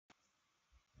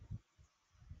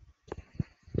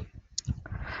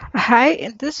Hi,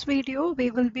 in this video,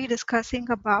 we will be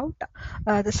discussing about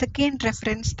the second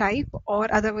reference type, or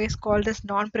otherwise called as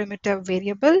non-primitive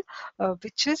variable,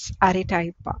 which is array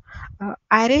type.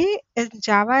 Array in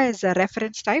Java is a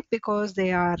reference type because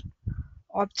they are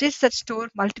objects that store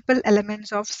multiple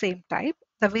elements of same type.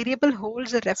 The variable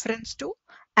holds a reference to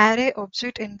array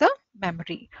object in the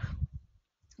memory.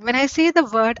 When I say the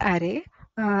word array,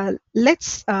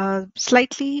 let's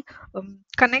slightly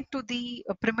connect to the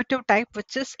primitive type,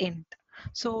 which is int.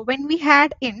 So when we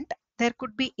had int, there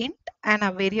could be int and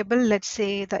a variable. Let's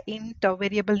say the int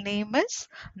variable name is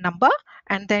number,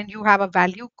 and then you have a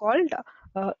value called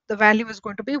the value is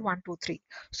going to be 123.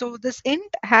 So this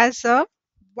int has a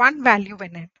one value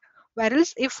in it.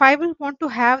 Whereas if I will want to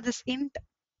have this int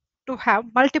to have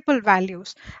multiple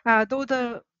values, though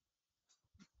the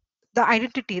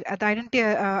identifier,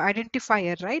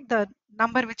 right, the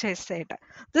number which I said,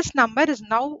 this number is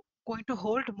now going to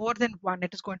hold more than one.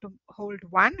 It is going to hold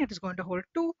one, it is going to hold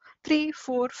two, three,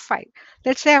 four, five.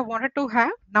 Let's say I wanted to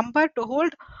have number to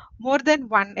hold more than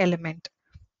one element.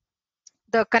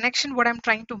 The connection what I'm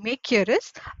trying to make here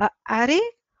is array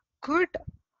could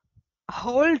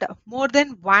hold more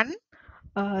than one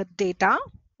data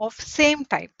of same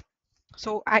type.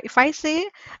 So if I say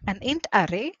an int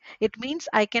array, it means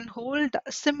I can hold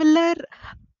similar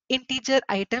integer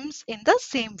items in the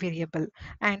same variable,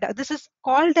 and this is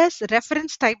called as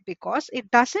reference type because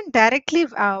it doesn't directly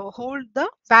hold the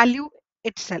value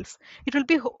itself. It will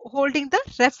be holding the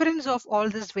reference of all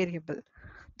this variable.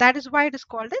 That is why it is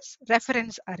called as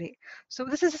reference array. So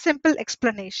this is a simple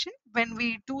explanation. When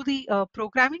we do the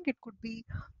programming, it could be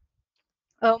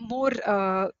more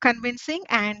convincing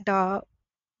and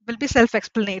will be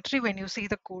self-explanatory when you see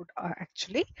the code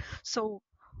actually. So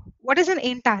what is an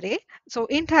int array? So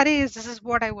int array is, this is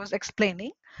what I was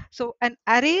explaining. So an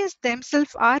arrays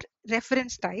themselves are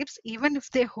reference types even if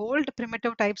they hold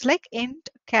primitive types like int,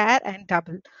 char and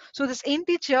double. So this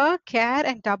integer, char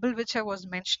and double which I was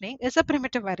mentioning is a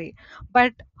primitive array.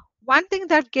 But one thing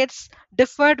that gets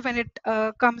differed when it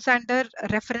comes under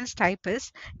reference type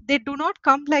is they do not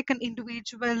come like an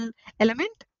individual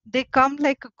element. They come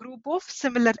like a group of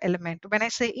similar element. When I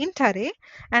say int array,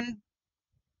 and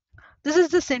this is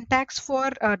the syntax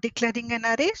for declaring an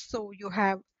array. So you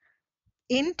have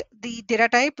int, the data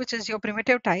type, which is your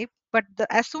primitive type. But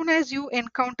as soon as you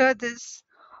encounter this,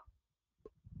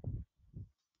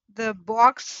 the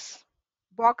box,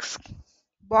 box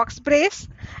brace,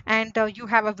 and you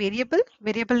have a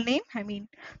variable name. I mean,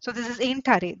 so this is int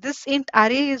array. This int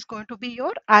array is going to be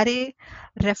your array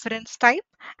reference type,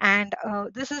 and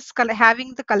this is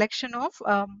having the collection of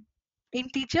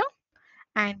integer,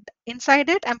 and inside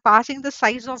it I'm passing the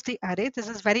size of the array. This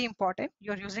is very important.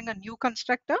 You're using a new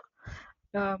constructor,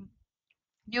 um,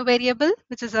 new variable,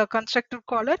 which is a constructor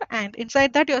caller, and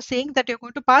inside that you're saying that you're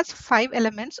going to pass 5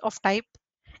 elements of type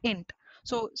int.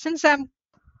 So since I'm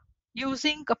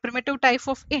using a primitive type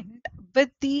of int with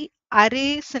the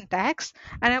array syntax,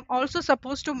 and I'm also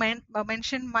supposed to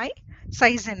mention my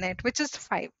size in it, which is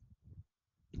 5.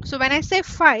 So when I say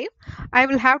 5, I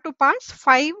will have to pass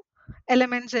 5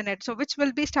 elements in it. So which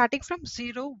will be starting from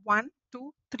 0, 1,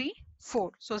 2, 3,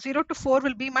 4. So 0 to 4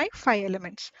 will be my 5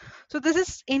 elements. So this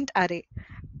is int array.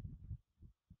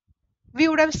 We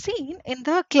would have seen in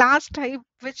the class type,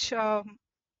 which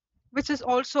is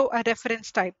also a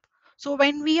reference type. So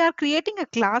when we are creating a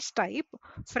class type,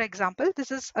 for example, this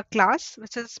is a class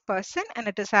which is person, and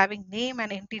it is having name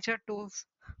and integer two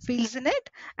fields in it,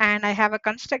 and I have a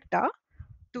constructor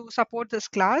to support this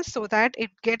class so that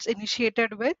it gets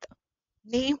initiated with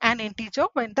name and integer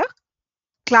when the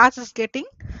class is getting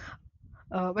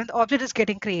when the object is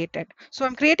getting created. So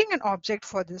I'm creating an object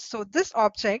for this. So this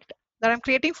object that I'm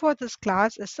creating for this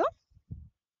class is a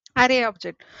array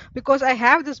object because I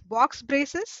have this box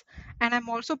braces, and I'm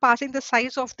also passing the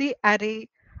size of the array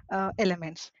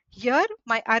elements. Here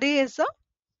my array is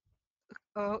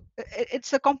a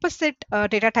it's a composite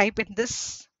data type in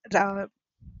this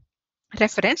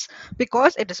reference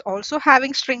because it is also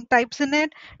having string types in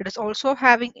it. It is also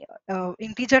having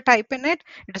integer type in it.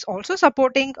 It is also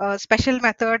supporting a special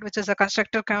method, which is a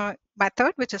constructor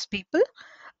method, which is people,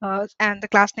 and the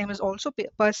class name is also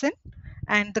person,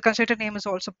 and the constructor name is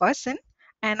also person,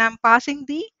 and I'm passing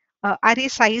the array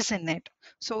size in it.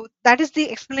 So that is the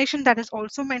explanation that is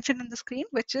also mentioned in the screen,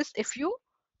 which is if you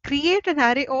create an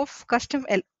array of custom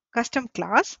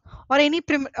class or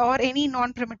any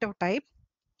non-primitive type,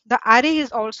 the array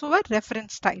is also a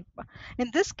reference type. In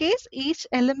this case, each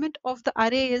element of the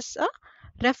array is a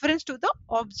reference to the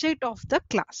object of the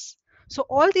class. So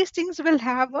all these things will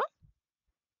have a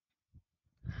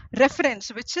reference,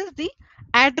 which is the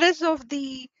address of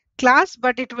the class,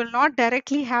 but it will not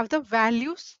directly have the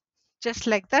values just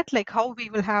like that, like how we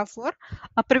will have for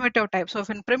a primitive type. So if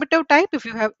in primitive type, if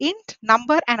you have int,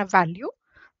 number, and a value,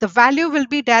 the value will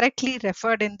be directly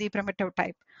referred in the primitive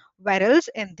type. Whereas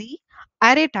in the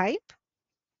array type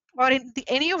or in the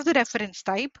any of the reference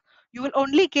type, you will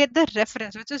only get the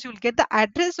reference, which is you'll get the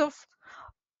address of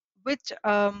which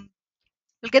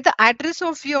you'll get the address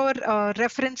of your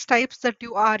reference types that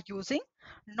you are using,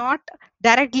 not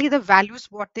directly the values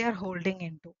what they are holding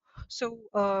into. So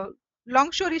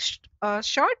long story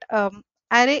short,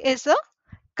 array is a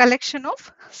collection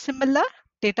of similar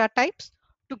data types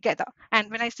together. And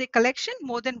when I say collection,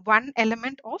 more than one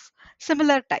element of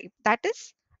similar type, that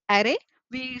is array.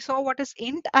 We saw what is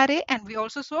int array and we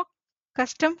also saw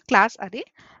custom class array.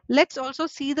 Let's also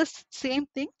see the same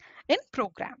thing in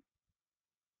program.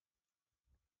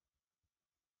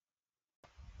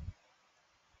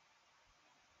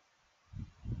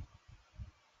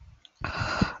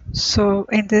 So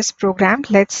in this program,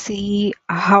 let's see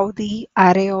how the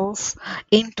array of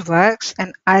int works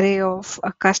and array of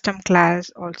a custom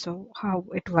class also how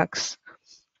it works.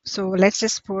 So let's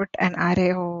just put an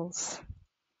array of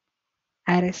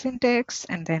array syntax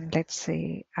and then let's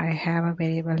say I have a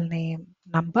variable name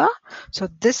number. So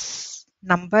this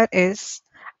number is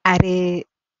array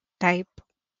type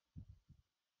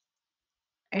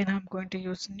and I'm going to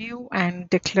use new and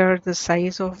declare the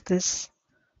size of this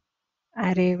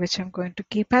array which I'm going to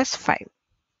keep as 5.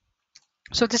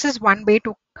 So this is one way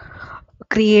to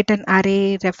create an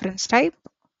array reference type.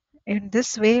 In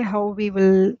this way, how we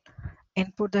will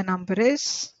input the number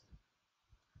is,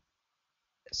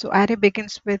 so array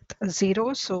begins with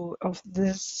 0. So of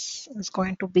this is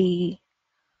going to be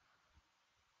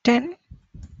 10.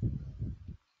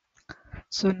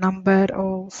 So number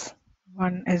of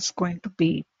 1 is going to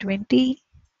be 20.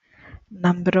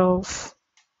 Number of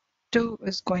 2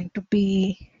 is going to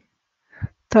be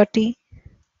 30.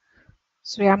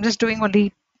 So yeah, I'm just doing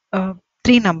only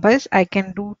 3 numbers. I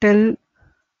can do till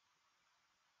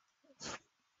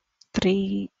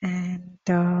 3 and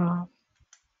 4.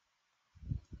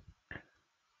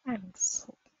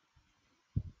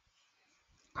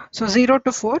 So 0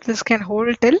 to 4, this can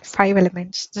hold till 5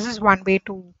 elements. This is one way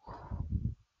to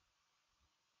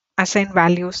assign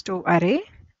values to array.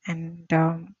 And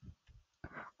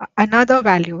another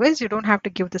value is you don't have to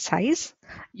give the size.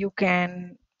 You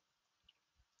can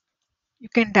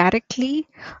directly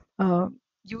uh,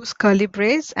 use curly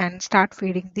brace and start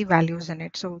feeding the values in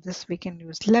it. So this we can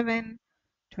use 11,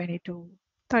 22,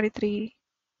 33,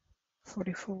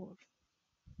 44,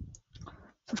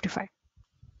 55.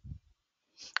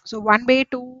 So one way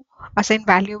to assign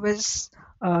value is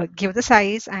give the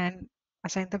size and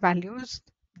assign the values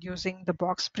using the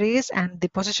box brace and the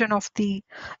position of the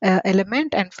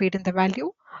element and feed in the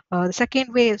value. The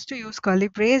second way is to use curly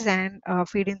brace and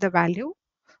feed in the value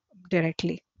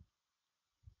directly.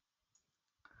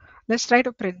 Let's try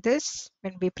to print this.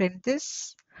 When we print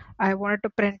this, I wanted to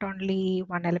print only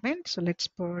one element. So let's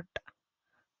put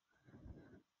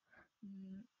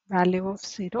value of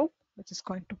 0, which is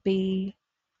going to be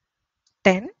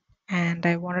 10. And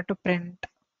I wanted to print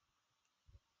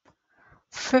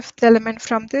fifth element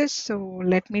from this. So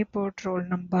let me put roll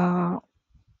number.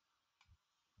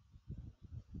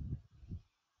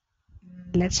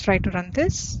 Let's try to run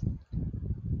this.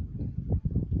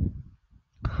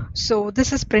 So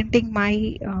this is printing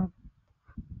my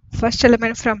first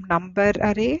element from number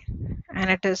array, and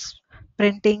it is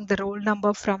printing the roll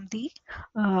number from the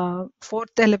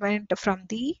fourth element from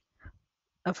the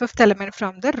fifth element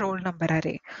from the roll number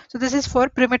array. So this is for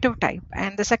primitive type.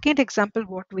 And the second example,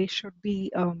 what we should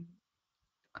be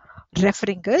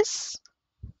referring is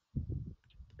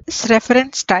this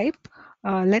reference type.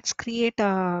 Let's create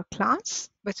a class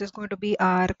which is going to be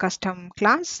our custom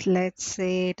class. Let's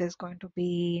say it is going to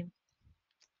be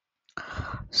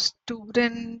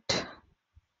student.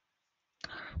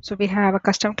 So we have a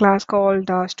custom class called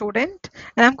student,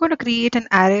 and I'm going to create an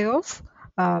array of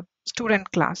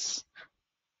student class,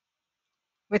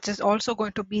 which is also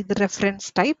going to be the reference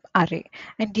type array.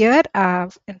 And here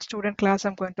in student class,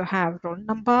 I'm going to have roll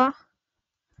number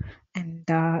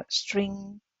and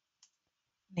string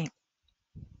name.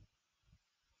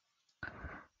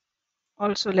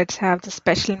 Also, let's have the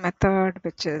special method,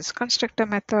 which is constructor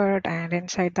method. And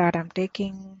inside that, I'm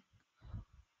taking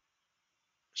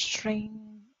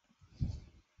string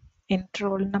int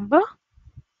roll number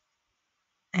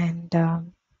and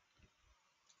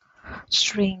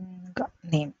string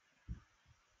name.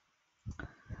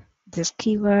 This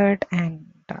keyword and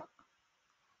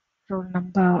roll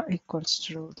number equals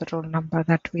to the roll number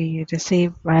that we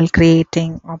receive while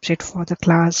creating object for the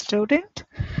class student.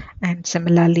 And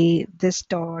similarly, this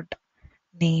dot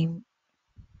name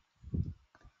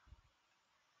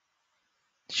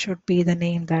should be the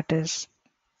name that is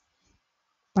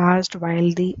passed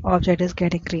while the object is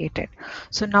getting created.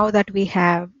 So now that we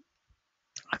have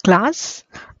a class,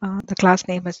 the class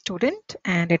name is student,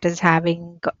 and it is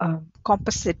having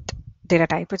composite data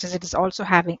type, which is it is also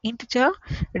having integer,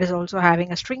 it is also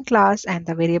having a string class, and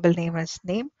the variable name is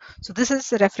name. So this is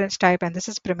the reference type and this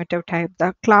is primitive type.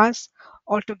 The class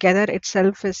altogether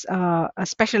itself is a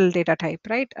special data type,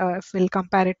 right? If we'll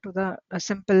compare it to the a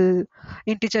simple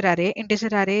integer array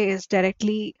is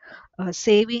directly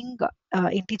saving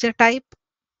integer type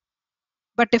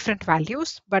but different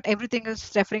values, but everything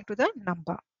is referring to the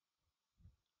number.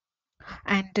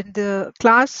 And in the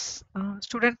class,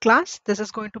 student class, this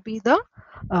is going to be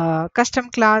the custom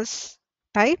class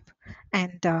type,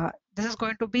 and this is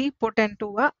going to be put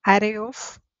into a array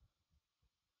of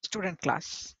student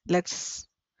class. Let's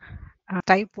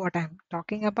type what I'm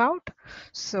talking about.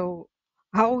 So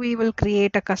how we will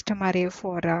create a custom array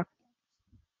for a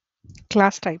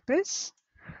class type is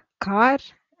car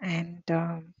and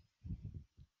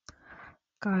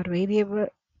car variable.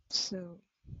 So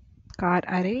car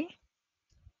array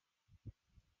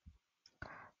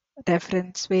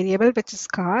reference variable, which is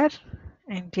car,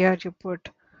 and here you put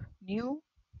new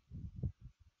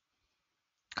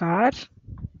car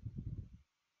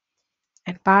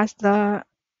and pass the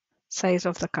size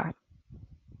of the car.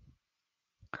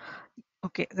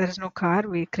 Okay, there is no car,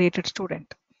 we created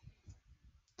student.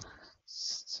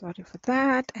 Sorry for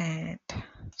that. And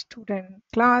student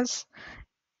class,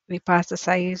 we pass the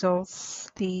size of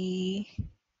the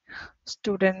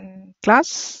student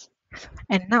class.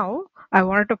 And now I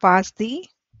wanted to pass the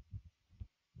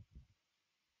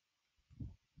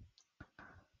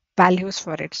values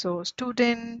for it. So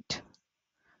student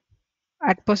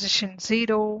at position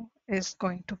 0 is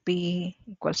going to be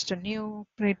equals to new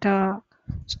operator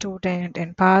student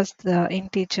and pass the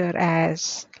integer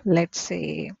as, let's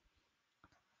say,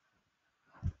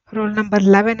 roll number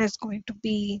 11 is going to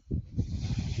be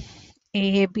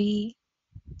AAB,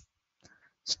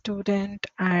 student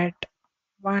at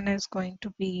 1 is going to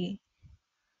be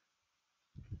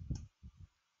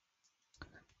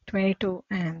 22,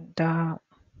 and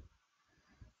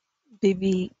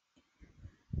BB.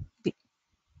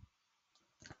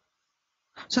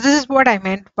 So this is what I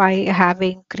meant by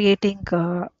having creating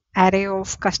a array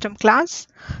of custom class.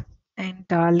 And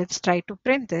let's try to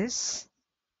print this.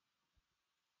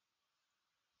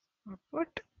 Output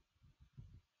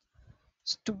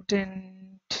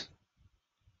student.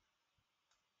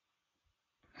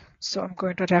 So I'm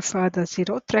going to refer the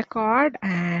 0th record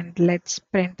and let's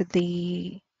print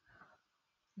the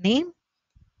name.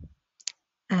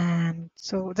 And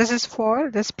so this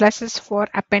plus is for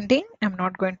appending. I'm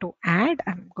not going to add,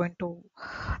 I'm going to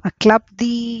club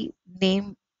the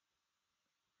name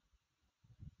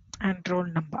and roll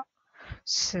number.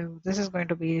 So this is going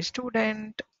to be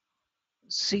student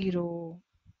 0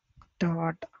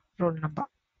 dot roll number.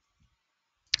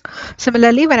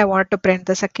 Similarly, when I want to print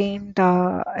the second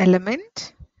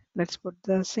element, let's put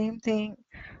the same thing,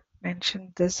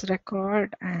 mention this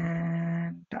record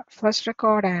and first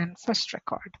record and first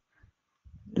record.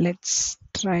 Let's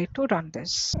try to run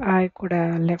this. I could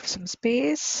have left some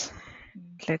space.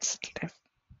 Let's left.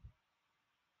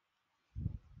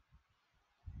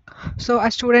 So a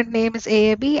student name is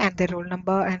AAB and their roll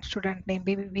number, and student name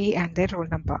BBB and their roll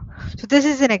number. So this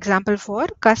is an example for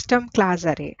custom class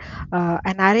array.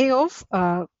 An array of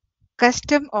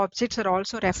custom objects are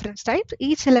also reference types.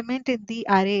 Each element in the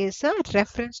array is a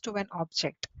reference to an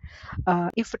object.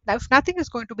 If nothing is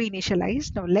going to be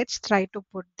initialized, now let's try to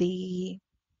put the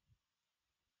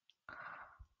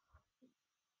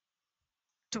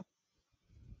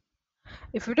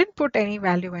if you didn't put any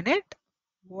value in it,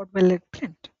 what will it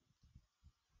print?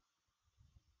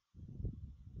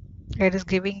 It is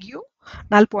giving you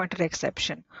null pointer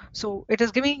exception. So it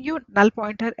is giving you null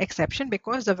pointer exception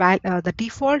because the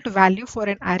default value for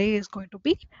an array is going to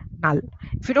be null.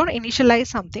 If you don't initialize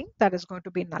something, that is going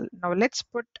to be null. Now let's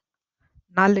put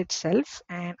null itself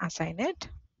and assign it.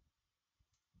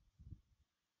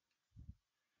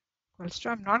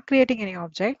 I'm not creating any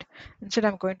object. Instead,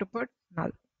 I'm going to put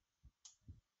null.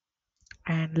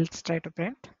 And let's try to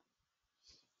print.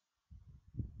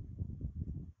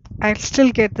 I'll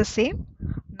still get the same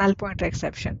null pointer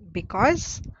exception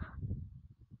because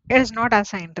it is not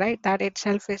assigned, right? That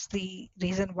itself is the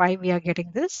reason why we are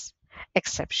getting this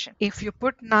exception. If you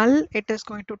put null, it is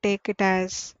going to take it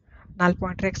as null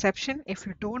pointer exception. If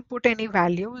you don't put any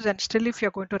values and still if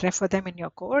you're going to refer them in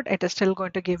your code, it is still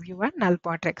going to give you a null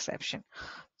pointer exception.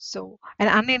 So an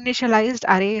uninitialized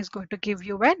array is going to give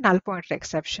you a null pointer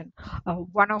exception.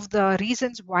 One of the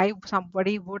reasons why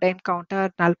somebody would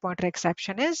encounter null pointer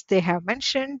exception is they have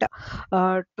mentioned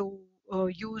to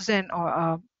use an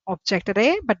object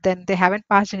array, but then they haven't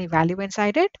passed any value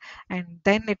inside it, and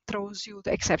then it throws you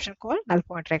the exception called null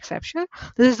pointer exception.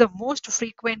 This is the most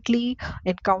frequently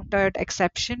encountered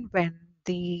exception when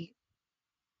the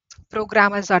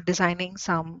programmers are designing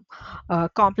some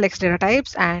complex data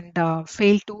types and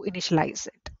fail to initialize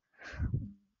it.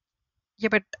 Yeah,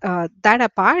 but that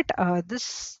apart,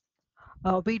 this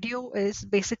video is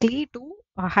basically to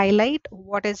highlight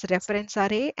what is reference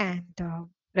array and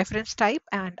reference type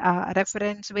and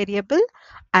reference variable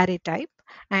array type.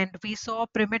 And we saw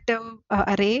primitive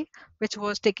array, which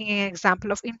was taking an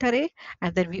example of int array.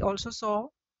 And then we also saw,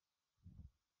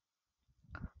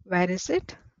 where is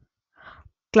it?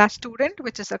 Class student,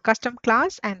 which is a custom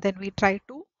class, and then we try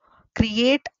to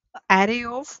create array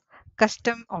of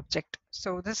custom object.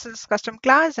 So this is custom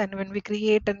class, and when we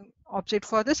create an object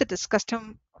for this, it is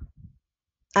custom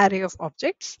array of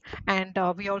objects, and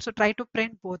we also try to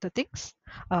print both the things.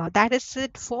 That is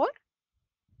it for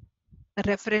a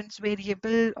reference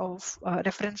variable of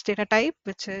reference data type,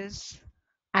 which is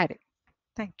array.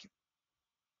 Thank you.